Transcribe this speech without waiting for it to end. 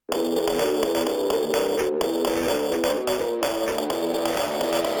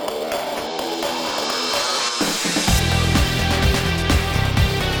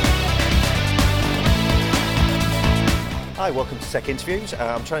Hi, welcome to Tech Interviews.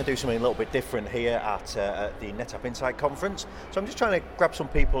 I'm trying to do something a little bit different here at the NetApp Insight Conference. So I'm just trying to grab some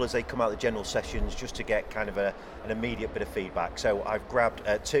people as they come out of the general sessions just to get kind of an immediate bit of feedback. So I've grabbed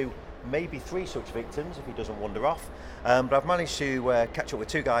two, maybe three such victims if he doesn't wander off. But I've managed to catch up with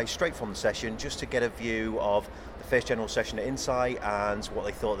two guys straight from the session just to get a view of the first general session at Insight and what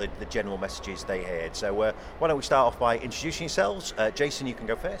they thought the general messages they heard. So why don't we start off by introducing yourselves. Jason, you can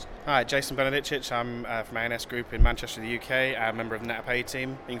go first. Hi, Jason Benedicic. I'm from ANS Group in Manchester, the UK. I'm a member of the NetApp A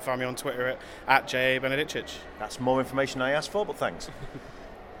team. You can find me on Twitter at JABenedicic. That's more information than I asked for, but thanks.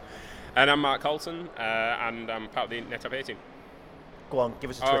 And I'm Mark Colton, and I'm part of the NetApp A team. Go on, give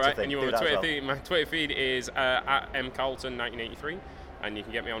us a Twitter thing. And your Twitter feed, my Twitter feed is at mcolton1983, and you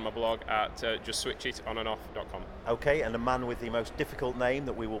can get me on my blog at justswitchitononoff.com. Okay, and the man with the most difficult name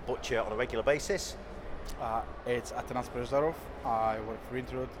that we will butcher on a regular basis? It's Atanas Perezdarov. I work for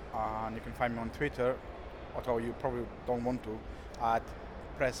Intrud, and you can find me on Twitter, although you probably don't want to, at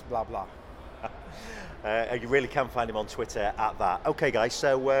press blah blah. You really can find him on Twitter at that. Okay, guys,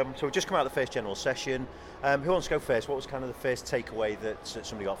 so we've just come out of the first general session. Who wants to go first? What was kind of the first takeaway that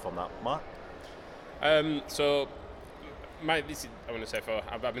somebody got from that? Mark? I want to say,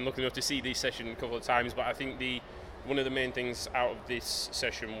 I've been lucky enough to see this session a couple of times, but I think one of the main things out of this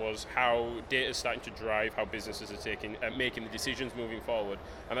session was how data is starting to drive how businesses are making the decisions moving forward,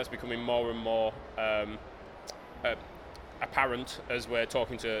 and that's becoming more and more apparent as we're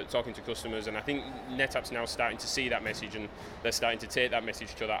talking to customers. And I think NetApp's now starting to see that message, and they're starting to take that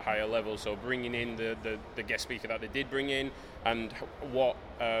message to that higher level. So bringing in the guest speaker that they did bring in, and what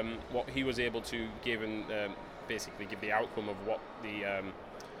he was able to give, and basically give the outcome of what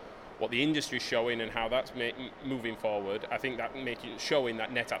the industry's showing and how that's moving forward. I think that showing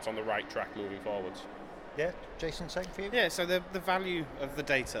that NetApp's on the right track moving forwards. Yeah, Jason, same for you? Yeah, so the value of the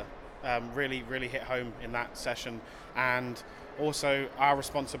data really hit home in that session, and also our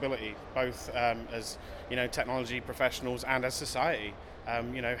responsibility, both as technology professionals and as society.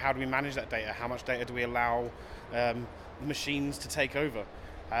 How do we manage that data? How much data do we allow machines to take over?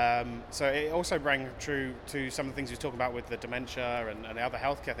 So it also rang true to some of the things we were talking about with the dementia and the other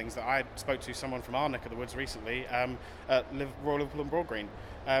healthcare things that I spoke to someone from our neck of the woods recently at Royal Liverpool and Broad Green,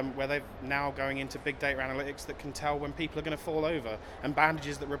 where they're now going into big data analytics that can tell when people are going to fall over, and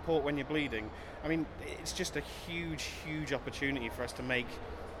bandages that report when you're bleeding. I mean, it's just a huge opportunity for us to make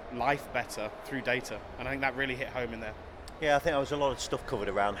life better through data, and I think that really hit home in there. Yeah, I think there was a lot of stuff covered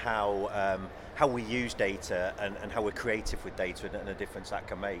around how we use data and how we're creative with data and the difference that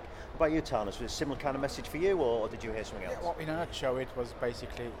can make. What about you, Tanas? Was it a similar kind of message for you, or did you hear something else? Yeah, well, in a nutshell, it was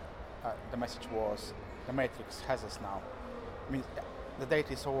basically, the message was, the matrix has us now. I mean, the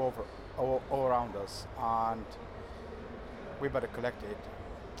data is all around us, and we better collect it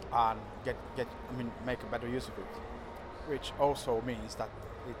and make a better use of it, which also means that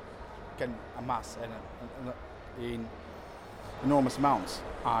it can amass in enormous amounts,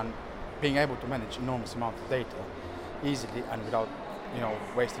 and being able to manage enormous amount of data easily and without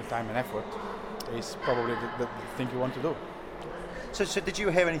wasting time and effort is probably the thing you want to do. So did you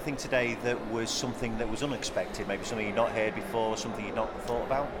hear anything today that was something that was unexpected, maybe something you'd not heard before, something you'd not thought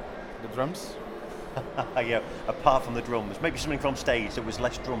about? The drums? Yeah, apart from the drums, maybe something from stage that was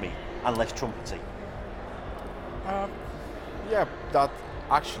less drummy and less trumpety. Yeah, that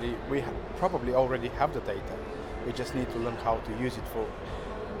actually we probably already have the data. We just need to learn how to use it for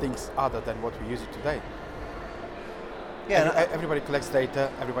things other than what we use it today. Yeah, everybody collects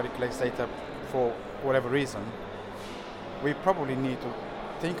data. Everybody collects data for whatever reason. We probably need to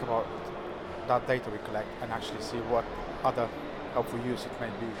think about that data we collect and actually see what other helpful use it may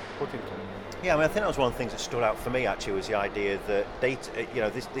be put into. Yeah, I think that was one of the things that stood out for me actually, was the idea that data,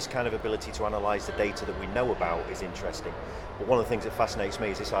 this kind of ability to analyse the data that we know about is interesting. But one of the things that fascinates me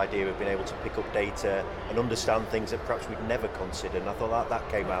is this idea of being able to pick up data and understand things that perhaps we'd never considered. And I thought that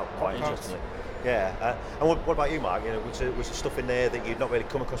came out quite interestingly. Yeah, and what about you, Mark? Was there stuff in there that you'd not really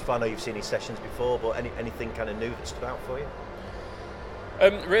come across? I know you've seen these sessions before, but anything kind of new that stood out for you?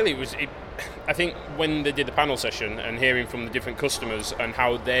 Really, I think when they did the panel session and hearing from the different customers and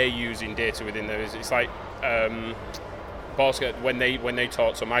how they're using data within those, it's like Borska, when they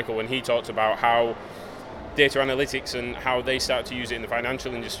talked, so Michael, when he talked about how data analytics and how they started to use it in the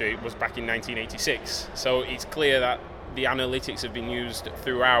financial industry was back in 1986. So it's clear that the analytics have been used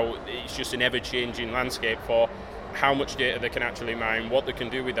throughout. It's just an ever-changing landscape for how much data they can actually mine, what they can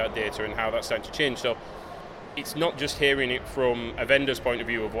do with that data, and how that's starting to change. So it's not just hearing it from a vendor's point of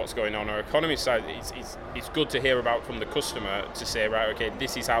view of what's going on, or economist side. It's good to hear about from the customer to say, right, okay,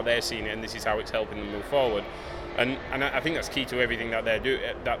 this is how they're seeing it, and this is how it's helping them move forward. And I think that's key to everything that they're doing.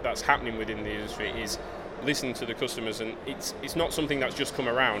 That's happening within the industry is listening to the customers, and it's not something that's just come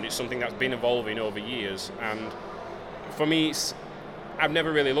around. It's something that's been evolving over years. And for me, I've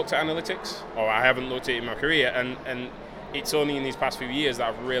never really looked at analytics, or I haven't looked at it in my career, and it's only in these past few years that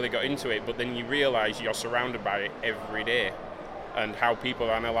I've really got into it. But then you realise you're surrounded by it every day, and how people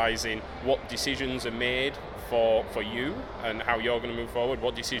are analysing what decisions are made for you and how you're going to move forward,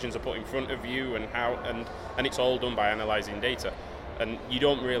 what decisions are put in front of you, and how and it's all done by analysing data. And you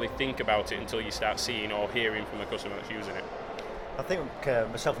don't really think about it until you start seeing or hearing from the customer that's using it. I think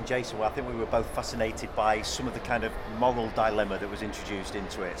myself and Jason, I think we were both fascinated by some of the kind of moral dilemma that was introduced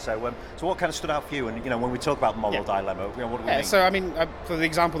into it. So what kind of stood out for you? And when we talk about moral dilemma, what do we mean? So I mean, for the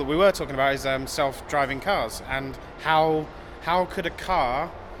example that we were talking about is self-driving cars, and how could a car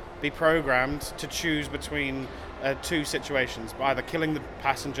be programmed to choose between two situations, either killing the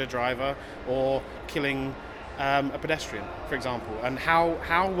passenger driver or killing a pedestrian, for example, and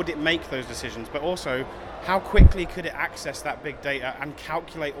how would it make those decisions, but also how quickly could it access that big data and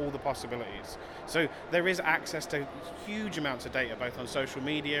calculate all the possibilities? So there is access to huge amounts of data, both on social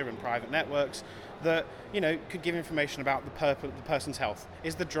media and private networks, that could give information about the person's health.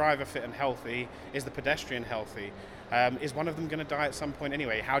 Is the driver fit and healthy? Is the pedestrian healthy? Is one of them going to die at some point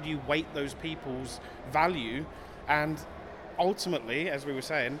anyway? How do you weight those people's value? And ultimately, as we were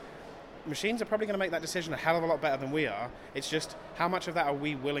saying, machines are probably going to make that decision a hell of a lot better than we are. It's just how much of that are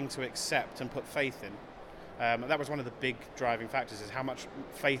we willing to accept and put faith in? That was one of the big driving factors, is how much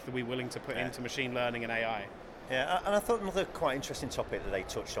faith are we willing to put into machine learning and AI? Yeah, and I thought another quite interesting topic that they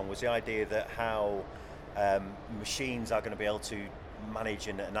touched on was the idea that how machines are going to be able to manage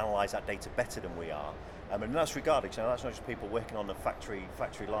and analyse that data better than we are. And that's regardless, that's not just people working on the factory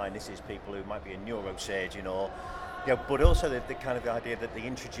line. This is people who might be a neurosurgeon but also the kind of the idea that they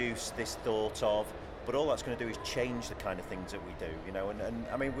introduce this thought of, but all that's going to do is change the kind of things that we do, and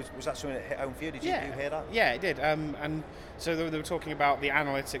I mean, was that something that hit home for you? Did you hear that? Yeah, it did. And so they were talking about the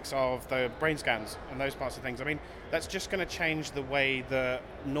analytics of the brain scans and those parts of things. I mean, that's just going to change the way that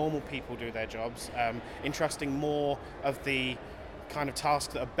normal people do their jobs, entrusting more of the kind of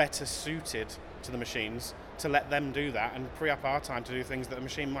tasks that are better suited to the machines, to let them do that and free up our time to do things that a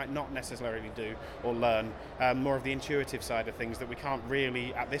machine might not necessarily do or learn, more of the intuitive side of things that we can't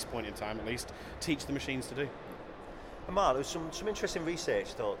really, at this point in time at least, teach the machines to do. And Mark, there was some interesting research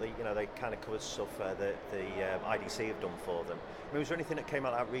thought that they kind of covered stuff that the IDC have done for them. I mean, was there anything that came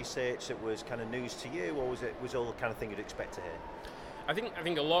out of that research that was kind of news to you, or was all the kind of thing you'd expect to hear? I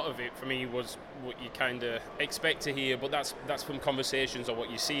think a lot of it for me was what you kind of expect to hear, but that's from conversations or what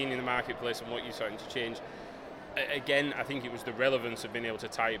you're seeing in the marketplace and what you're starting to change. Again, I think it was the relevance of being able to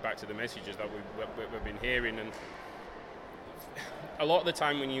tie it back to the messages that we've been hearing. And a lot of the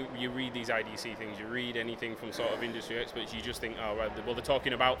time when you read these IDC things, you read anything from sort of industry experts, you just think, oh, well, they're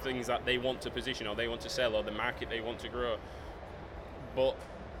talking about things that they want to position or they want to sell or the market they want to grow. But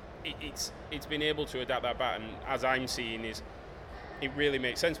it's been able to adapt that back, and as I'm seeing is, it really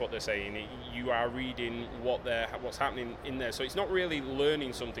makes sense what they're saying. You are reading what's happening in there. So it's not really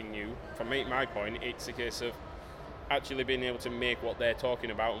learning something new. From my point, it's a case of actually being able to make what they're talking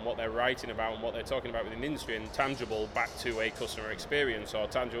about and what they're writing about and what they're talking about within the industry and tangible back to a customer experience, or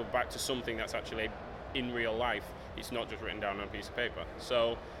tangible back to something that's actually in real life. It's not just written down on a piece of paper.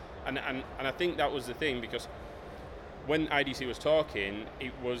 So, and I think that was the thing, because when IDC was talking,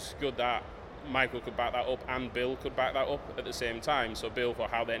 it was good that Michael could back that up and Bill could back that up at the same time. So Bill for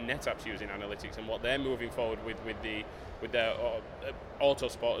how their NetApp's using analytics and what they're moving forward with their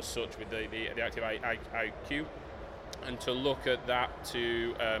Autospot as such, with the Active IQ, and to look at that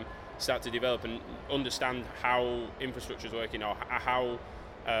to start to develop and understand how infrastructure is working, or how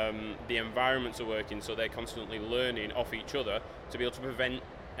the environments are working, so they're constantly learning off each other to be able to prevent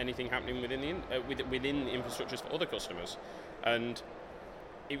anything happening within the infrastructures for other customers. And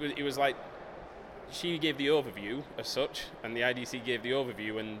it was like, she gave the overview as such, and the IDC gave the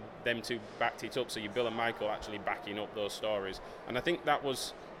overview, and them two backed it up. So you Bill and Michael actually backing up those stories, and I think that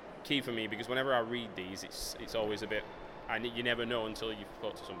was key for me, because whenever I read these, it's always a bit, you never know until you've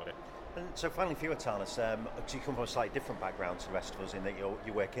spoke to somebody. And so finally for you, Atanas, because you come from a slightly different background to the rest of us in that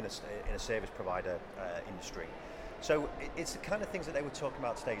you work in a service provider industry. So it's the kind of things that they were talking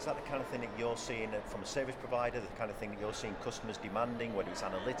about today. Is that the kind of thing that you're seeing from a service provider, the kind of thing that you're seeing customers demanding, whether it's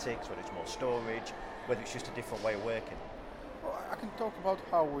analytics, whether it's more storage, whether it's just a different way of working? Well, I can talk about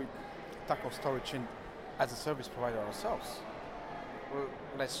how we tackle storage as a service provider ourselves. Well,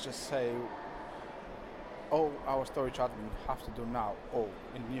 let's just say all our storage admin have to do now, or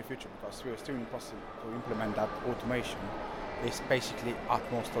in the near future, because we are still in the process to implement that automation, is basically add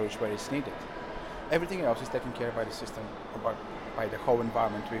more storage where it's needed. Everything else is taken care of by the system, or by the whole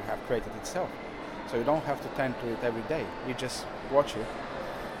environment we have created itself. So you don't have to tend to it every day. You just watch it.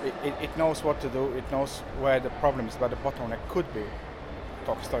 It knows what to do. It knows where the problem is, where the bottleneck could be.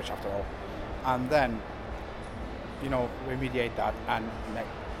 Talk storage after all, and then remediate that and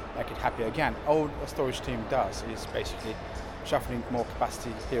make it happy again. All a storage team does is basically shuffling more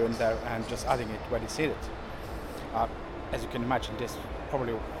capacity here and there and just adding it where it's needed. As you can imagine, this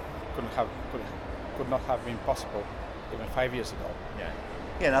probably could not have been possible even 5 years ago.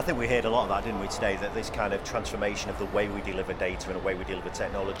 Yeah, and I think we heard a lot of that, didn't we, today, that this kind of transformation of the way we deliver data and the way we deliver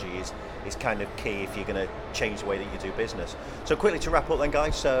technology is kind of key if you're going to change the way that you do business. So quickly to wrap up then,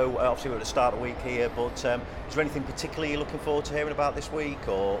 guys, so obviously we're at the start of the week here, but is there anything particularly you're looking forward to hearing about this week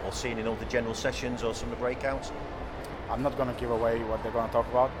or seeing in all the general sessions or some of the breakouts? I'm not going to give away what they're going to talk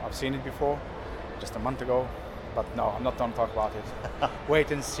about. I've seen it before, just a month ago. But no, I'm not going to talk about it.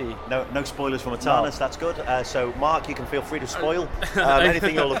 Wait and see. No spoilers from Atanas, No. That's good. So Mark, you can feel free to spoil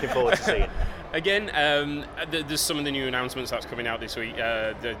anything you're looking forward to seeing. Again, there's some of the new announcements that's coming out this week.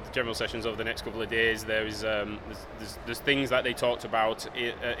 The general sessions over the next couple of days. There's things that they talked about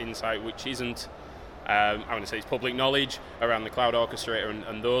at Insight which isn't, I want to say it's public knowledge around the cloud orchestrator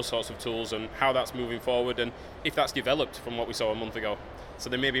and those sorts of tools and how that's moving forward and if that's developed from what we saw a month ago. So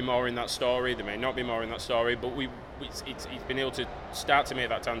there may be more in that story, there may not be more in that story, but it's been able to start to make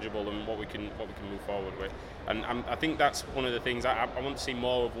that tangible and what we can move forward with. And I think that's one of the things I want to see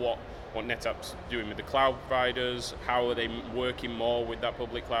more of what NetApp's doing with the cloud providers, how are they working more with that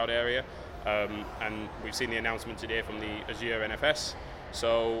public cloud area. And we've seen the announcement today from the Azure NFS.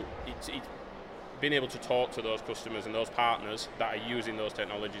 So it's being able to talk to those customers and those partners that are using those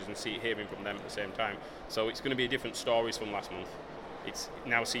technologies and hearing from them at the same time. So it's going to be different stories from last month. It's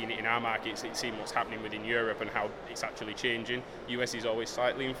now seeing it in our markets, it's seeing what's happening within Europe and how it's actually changing. US is always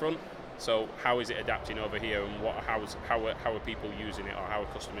slightly in front, so how is it adapting over here and how are people using it or how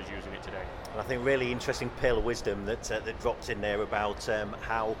are customers using it today? And I think really interesting pearl of wisdom that dropped in there about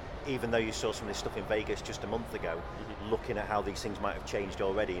how even though you saw some of this stuff in Vegas just a month ago, looking at how these things might have changed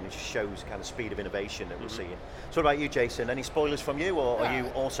already, and it just shows kind of speed of innovation that we're seeing. So what about you, Jason? Any spoilers from you, or are you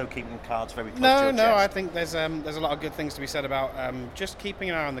also keeping cards very close to your chest? No, I think there's a lot of good things to be said about just keeping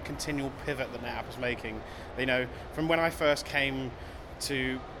an eye on the continual pivot that NetApp is making. From when I first came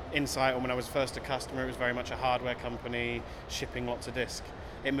to Insight, or when I was first a customer, it was very much a hardware company shipping lots of disk.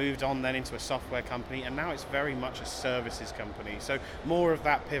 It moved on then into a software company, and now it's very much a services company. So more of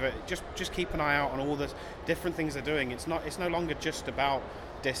that pivot. Just keep an eye out on all the different things they're doing. It's no longer just about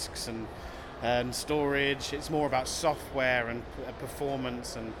disks and storage. It's more about software and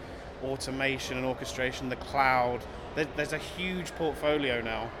performance and automation and orchestration, the cloud. There's a huge portfolio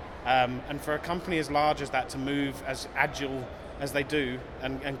now, and for a company as large as that to move as agile as they do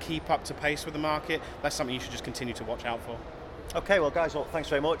and keep up to pace with the market, that's something you should just continue to watch out for. Okay, well guys, thanks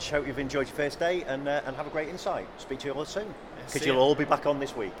very much. Hope you've enjoyed your first day and have a great insight. Speak to you all soon, because you'll all be back on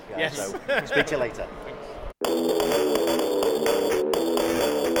this week. Yes. So speak to you later.